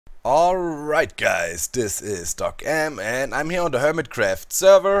Alright guys, this is Doc M and I'm here on the Hermitcraft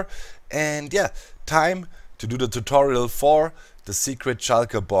server, and yeah, time to do the tutorial for the secret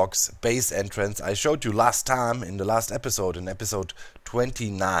Shulker box base entrance I showed you last time in the last episode, in episode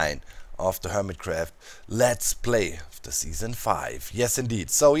 29 of the Hermitcraft Let's Play of the Season 5. Yes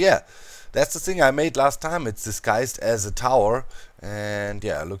indeed. So yeah, that's the thing I made last time. It's disguised as a tower and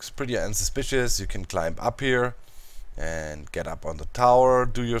yeah, it looks pretty unsuspicious. You can climb up here and get up on the tower,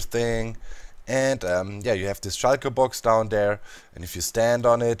 do your thing, and yeah, you have this Shulker box down there, and if you stand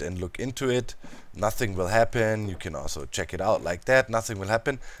on it and look into it, nothing will happen. You can also check it out like that, nothing will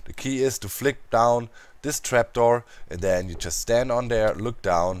happen. The key is to flick down this trapdoor, and then you just stand on there, look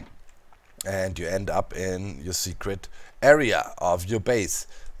down, and you end up in your secret area of your base.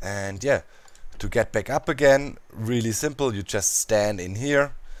 And yeah, to get back up again, really simple. You just stand in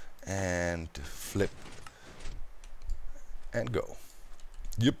here and flip and go.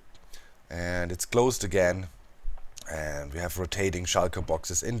 Yep. And it's closed again, and we have rotating Shulker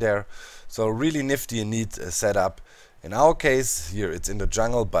boxes in there, so really nifty and neat setup. In our case here it's in the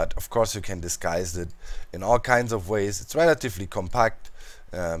jungle, but of course you can disguise it in all kinds of ways. It's relatively compact,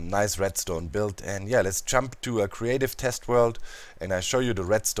 nice redstone build, and yeah, let's jump to a creative test world and I show you the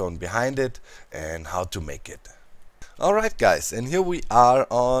redstone behind it and how to make it. Alright guys, and here we are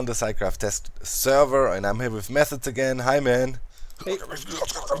on the Minecraft test server, and I'm here with Methods again. Hi man. Hey.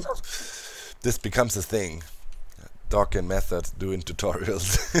 This becomes a thing. Doc and Method doing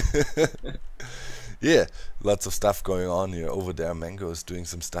tutorials. Yeah, lots of stuff going on here. Over there Mango is doing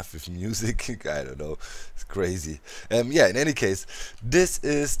some stuff with music. I don't know, it's crazy. Yeah, in any case, this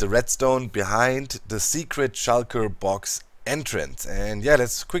is the redstone behind the secret Shulker box entrance, and yeah,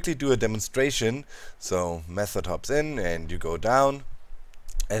 let's quickly do a demonstration. So Method hops in and you go down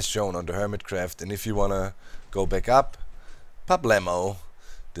as shown on the Hermitcraft, and if you wanna go back up, problemo.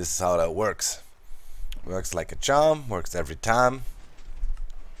 This is how that works. Works like a charm, works every time.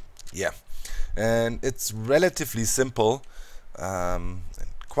 Yeah, and it's relatively simple, and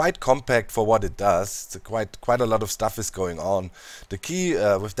quite compact for what it does. It's quite a lot of stuff is going on. The key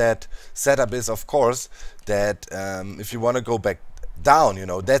with that setup is, of course, that if you want to go back down, you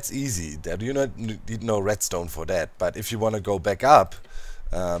know, that's easy. That you don't need no redstone for that. But if you want to go back up,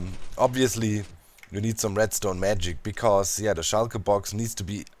 obviously you need some redstone magic, because yeah, the Shulker box needs to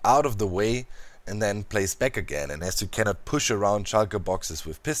be out of the way and then placed back again. And as you cannot push around Shulker boxes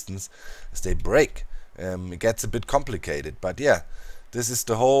with pistons, as they break, it gets a bit complicated. But yeah, this is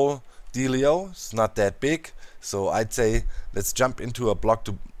the whole dealio. It's not that big, so I'd say let's jump into a block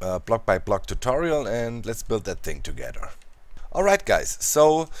by block tutorial and let's build that thing together. Alright guys,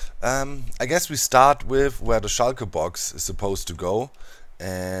 so I guess we start with where the Shulker box is supposed to go,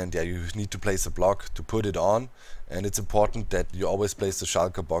 and yeah, you need to place a block to put it on, and it's important that you always place the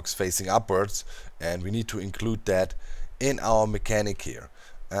Shulker box facing upwards, and we need to include that in our mechanic here.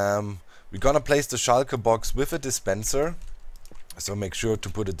 We're gonna place the Shulker box with a dispenser, so make sure to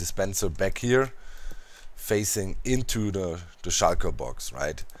put a dispenser back here facing into the Shulker box,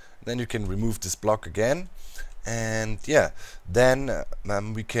 right? Then you can remove this block again, and yeah, then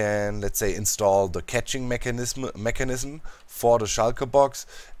we can, let's say, install the catching mechanism for the Shulker box,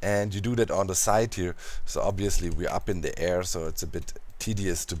 and you do that on the side here. So obviously we're up in the air, so it's a bit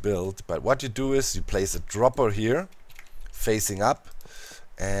tedious to build, but what you do is you place a dropper here facing up,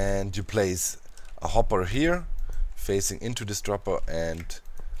 and you place a hopper here facing into this dropper, and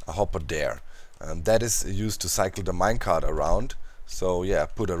a hopper there. That is used to cycle the minecart around. So yeah,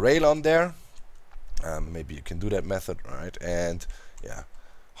 put a rail on there. Maybe you can do that method, right? And yeah,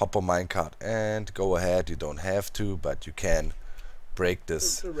 hopper minecart, and go ahead. You don't have to, but you can break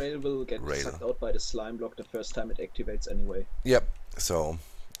this. The rail will get sucked out by the slime block the first time it activates anyway. Yep. So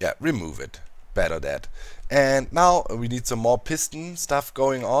yeah, remove it. Better that. And now we need some more piston stuff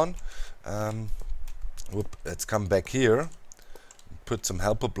going on. Let's come back here, put some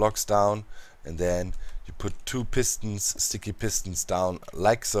helper blocks down, and then you put two pistons, sticky pistons down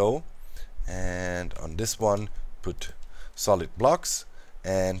like so, and on this one put solid blocks,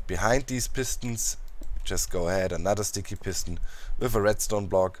 and behind these pistons just go ahead, another sticky piston with a redstone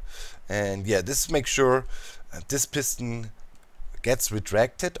block. And yeah, this makes sure this piston gets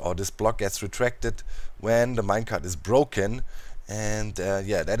retracted, or this block gets retracted when the minecart is broken. And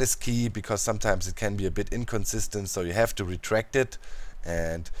yeah, that is key, because sometimes it can be a bit inconsistent, so you have to retract it.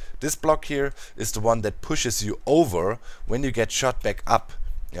 And this block here is the one that pushes you over when you get shot back up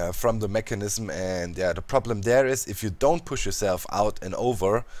from the mechanism. And yeah, the problem there is, if you don't push yourself out and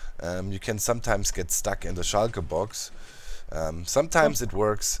over, you can sometimes get stuck in the Shulker box. Sometimes it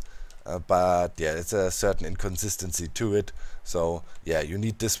works, but yeah, it's a certain inconsistency to it, so yeah, you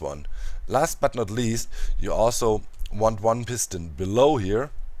need this one. Last but not least, you also want one piston below here,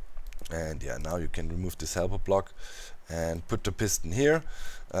 and yeah, now you can remove this helper block and put the piston here.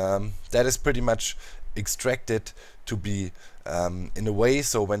 That is pretty much extracted to be in a way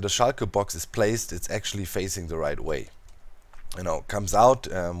so when the shulker box is placed, it's actually facing the right way. You know, comes out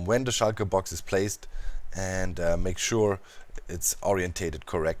when the shulker box is placed, and make sure it's orientated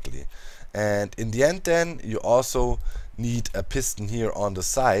correctly. And in the end then you also need a piston here on the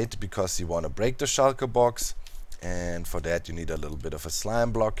side because you want to break the shulker box, and for that you need a little bit of a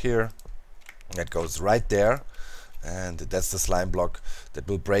slime block here that goes right there, and that's the slime block that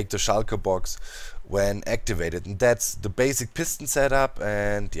will break the shulker box when activated. And that's the basic piston setup,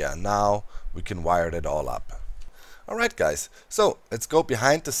 and yeah, now we can wire that all up. Alright guys, so let's go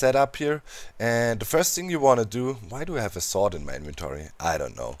behind the setup here, and the first thing you want to do, why do I have a sword in my inventory? I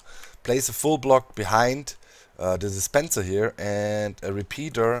don't know. Place a full block behind the dispenser here and a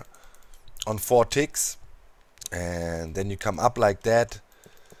repeater on 4 ticks, and then you come up like that,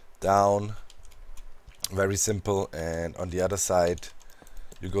 down, very simple, and on the other side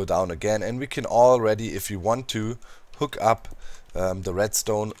you go down again, and we can already, if you want to, hook up the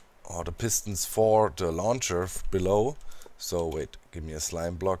redstone or the pistons for the launcher below. So wait, give me a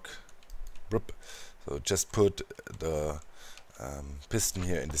slime block. So just put the piston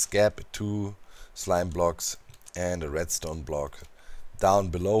here in this gap, 2 slime blocks and a redstone block down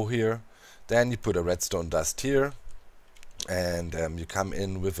below here. Then you put a redstone dust here, and you come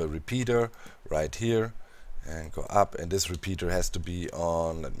in with a repeater right here and go up, and this repeater has to be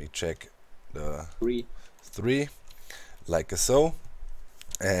on, let me check, the 3 like so.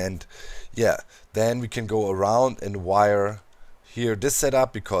 And yeah, then we can go around and wire here this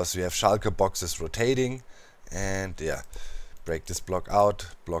setup because we have shulker boxes rotating, and yeah, break this block out,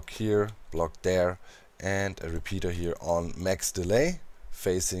 block here, block there, and a repeater here on max delay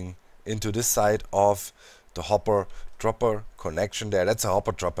facing into this side of the hopper dropper connection there. That's a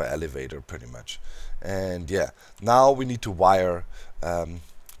hopper dropper elevator pretty much. And yeah, now we need to wire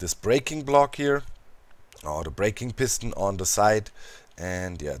this braking block here, or the braking piston on the side.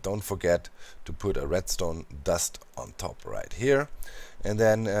 And yeah, don't forget to put a redstone dust on top right here. And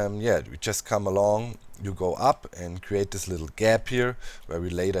then yeah, we just come along, you go up and create this little gap here where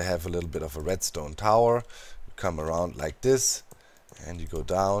we later have a little bit of a redstone tower. You come around like this and you go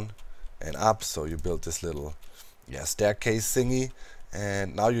down and up, so you build this little staircase thingy.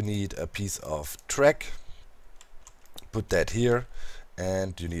 And now you need a piece of track, put that here,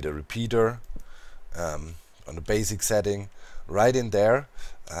 and you need a repeater on the basic setting right in there.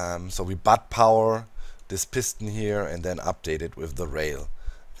 So we butt power this piston here and then update it with the rail.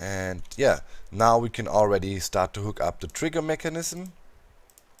 And yeah, now we can already start to hook up the trigger mechanism.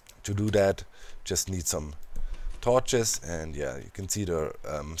 To do that, just need some torches, and yeah, you can see the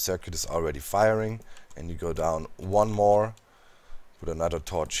circuit is already firing. And you go down one more, put another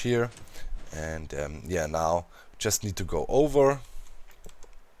torch here, and yeah, now just need to go over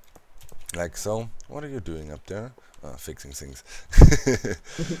like so. What are you doing up there? Fixing things.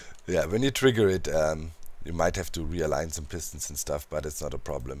 Yeah, when you trigger it, you might have to realign some pistons and stuff, but it's not a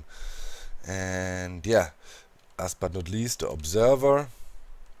problem. And yeah, last but not least, the observer.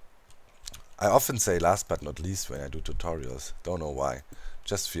 I often say last but not least when I do tutorials. Don't know why.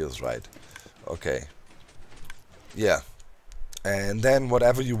 Just feels right. Okay. Yeah. And then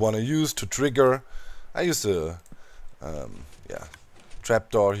whatever you want to use to trigger. I use a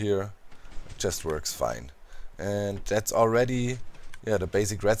trapdoor here. It just works fine. And that's already the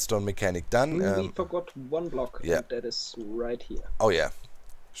basic redstone mechanic done. We forgot one block, and that is right here. Oh yeah,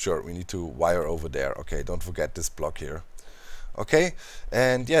 sure, we need to wire over there. Okay, don't forget this block here. Okay,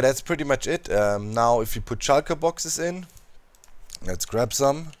 and yeah, that's pretty much it. Now if you put shulker boxes in, let's grab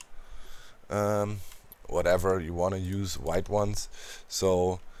some, whatever you want to use, white ones.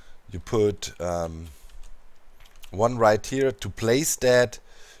 So you put one right here. To place that,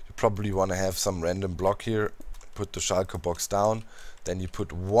 you probably want to have some random block here. Put the shulker box down, then you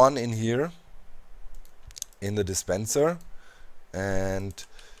put one in here in the dispenser, and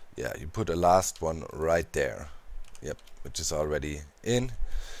yeah, you put a last one right there. Yep, which is already in.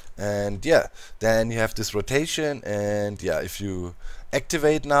 And yeah, then you have this rotation, and yeah, if you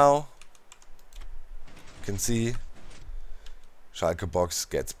activate now, you can see shulker box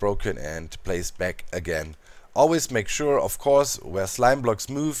gets broken and placed back again always make sure, of course, where slime blocks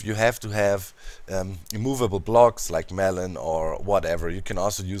move, you have to have immovable blocks like melon or whatever. You can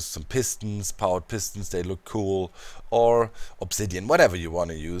also use some pistons, powered pistons, they look cool, or obsidian, whatever you want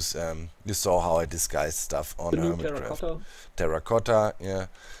to use. You saw how I disguised stuff on Hermitcraft. Terracotta, yeah.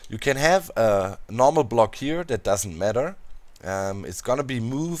 You can have a normal block here, that doesn't matter. It's gonna be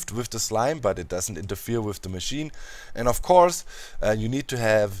moved with the slime, but it doesn't interfere with the machine. And of course, you need to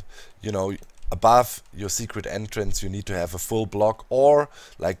have, you know, above your secret entrance, you need to have a full block, or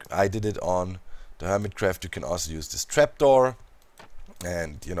like I did it on the Hermitcraft, you can also use this trapdoor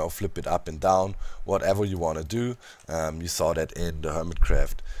and, you know, flip it up and down, whatever you want to do. You saw that in the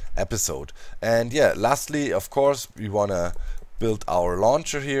Hermitcraft episode. And yeah, lastly, of course, we want to build our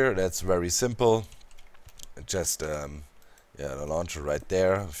launcher here. That's very simple. Just yeah, the launcher right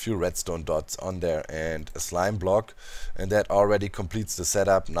there, a few redstone dots on there, and a slime block, and that already completes the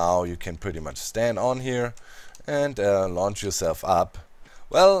setup. Now you can pretty much stand on here and launch yourself up.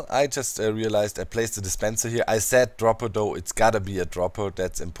 Well, I just realized I placed the dispenser here. I said dropper though, it's gotta be a dropper,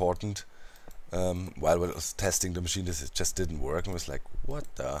 that's important. While I was testing the machine, this just didn't work, and was like, what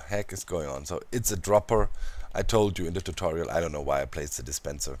the heck is going on? So it's a dropper. I told you in the tutorial, I don't know why I placed the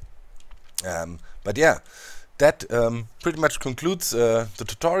dispenser. But yeah, that pretty much concludes the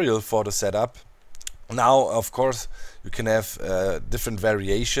tutorial for the setup. Now, of course, you can have different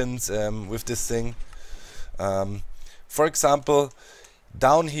variations with this thing. For example,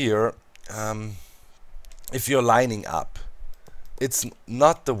 down here, if you're lining up, it's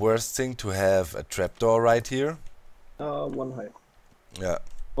not the worst thing to have a trapdoor right here. One high. Yeah.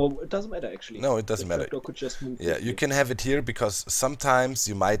 Oh, it doesn't matter actually. No, it doesn't matter. Trapdoor could just move. Yeah, you can have it here because sometimes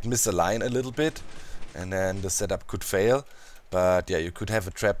you might misalign a little bit, and then the setup could fail. But yeah, you could have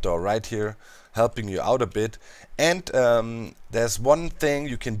a trapdoor right here helping you out a bit. And there's one thing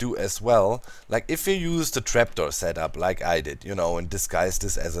you can do as well, like if you use the trapdoor setup like I did, you know, and disguise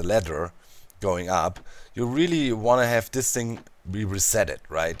this as a ladder going up, you really want to have this thing be resetted,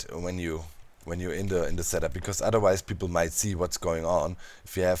 right, when you're in the setup, because otherwise people might see what's going on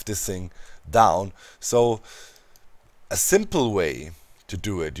if you have this thing down. So a simple way to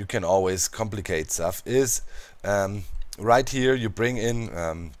do it, you can always complicate stuff, is right here you bring in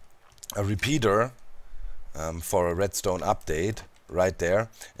a repeater for a redstone update right there,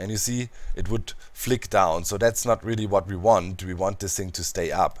 and you see it would flick down. So that's not really what we want. We want this thing to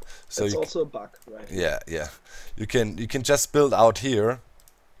stay up. So it's also a bug, right? Yeah, yeah. You can just build out here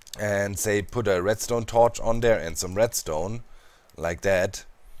and say put a redstone torch on there and some redstone like that,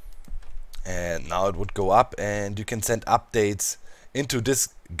 and now it would go up, and you can send updates into this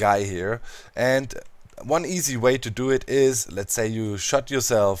guy here. And one easy way to do it is, let's say you shut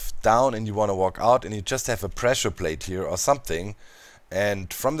yourself down and you want to walk out, and you just have a pressure plate here or something,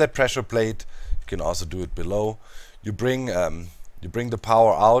 and from that pressure plate, you can also do it below, you bring the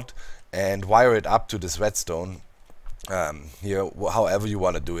power out and wire it up to this redstone here, however you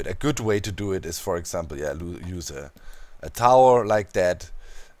want to do it. A good way to do it is, for example, yeah, use a tower like that.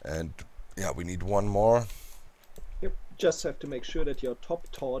 And yeah, we need one more. Yep, just have to make sure that your top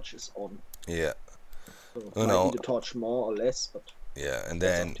torch is on. Yeah. So might need a torch more or less, but yeah, and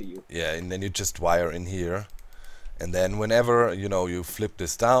that's then up to you. yeah, and then you just wire in here, and then whenever you flip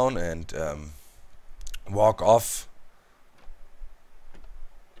this down and walk off,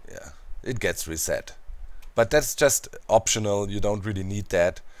 yeah, it gets reset. But that's just optional. You don't really need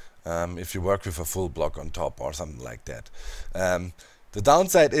that if you work with a full block on top or something like that. The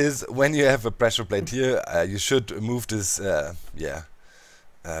downside is when you have a pressure plate here, you should move this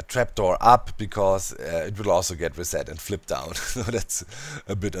trapdoor up, because it will also get reset and flip down. So that's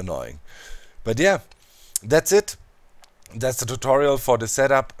a bit annoying. But yeah, that's it. That's the tutorial for the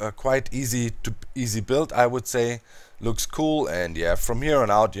setup. Quite easy build, I would say. Looks cool, and yeah, from here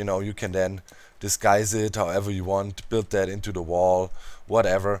on out, you can then disguise it however you want, build that into the wall,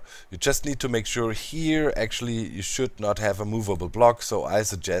 whatever. You just need to make sure here actually you should not have a movable block, so I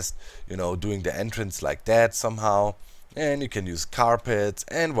suggest doing the entrance like that somehow, and you can use carpets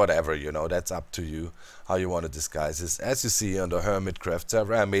and whatever, that's up to you how you want to disguise this. As you see on the Hermitcraft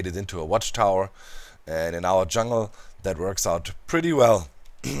server, I made it into a watchtower, and in our jungle that works out pretty well.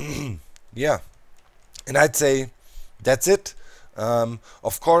 Yeah, and I'd say that's it.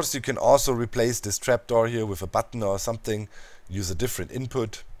 Of course, you can also replace this trapdoor here with a button or something, use a different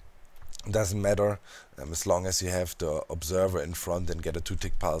input, doesn't matter, as long as you have the observer in front and get a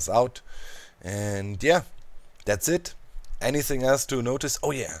 2-tick pulse out. And yeah, that's it. Anything else to notice?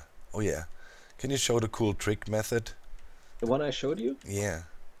 Oh yeah, can you show the cool trick method? The one I showed you? Yeah.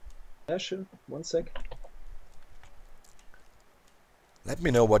 Yeah, sure. One sec. Let me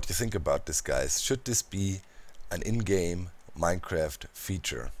know what you think about this, guys. Should this be an in-game Minecraft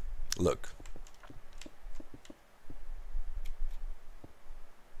feature. Look.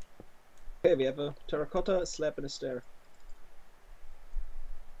 Okay, we have a terracotta, a slab, and a stair.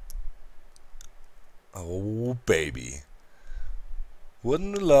 Oh, baby.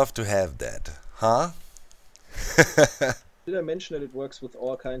 Wouldn't you love to have that, huh? Did I mention that it works with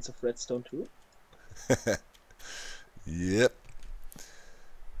all kinds of redstone too? Yep.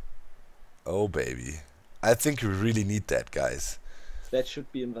 Oh, baby. I think we really need that, guys. That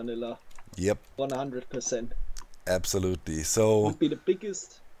should be in vanilla. Yep. 100%. Absolutely. So would be the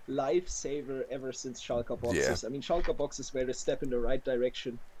biggest lifesaver ever since Shulker boxes. Yeah. I mean, Shulker boxes were a step in the right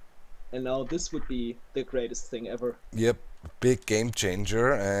direction, and now this would be the greatest thing ever. Yep, big game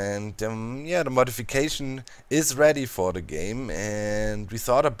changer, and yeah, the modification is ready for the game, and we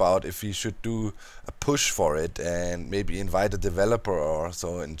thought about if we should do a push for it and maybe invite a developer or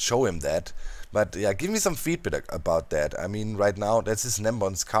so and show him that. But yeah, give me some feedback about that. I mean, right now that's his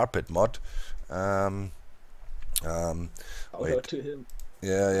Nembon's carpet mod. Shout to him.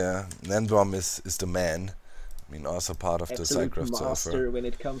 Yeah, Nembon is the man. I mean, also part of Absolute the Minecraft master server. when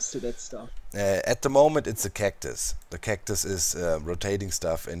it comes to that stuff. At the moment, it's a cactus. The cactus is rotating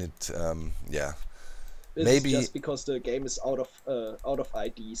stuff, and it, yeah. This Maybe is just because the game is out of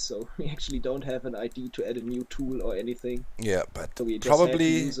ID, so we actually don't have an ID to add a new tool or anything. yeah, but So we just have to probably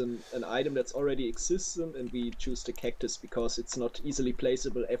use an item that's already existent, and we choose the cactus because it's not easily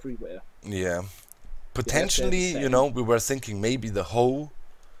placeable everywhere. yeah. Potentially, you know, we were thinking maybe the hoe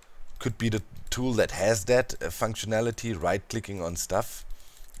could be the tool that has that functionality, right-clicking on stuff,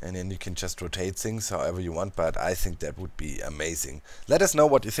 and then you can just rotate things however you want. But I think that would be amazing. Let us know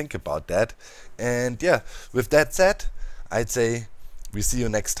what you think about that. And yeah, with that said, I'd say we see you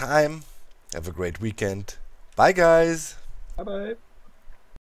next time. Have a great weekend. Bye, guys. Bye bye.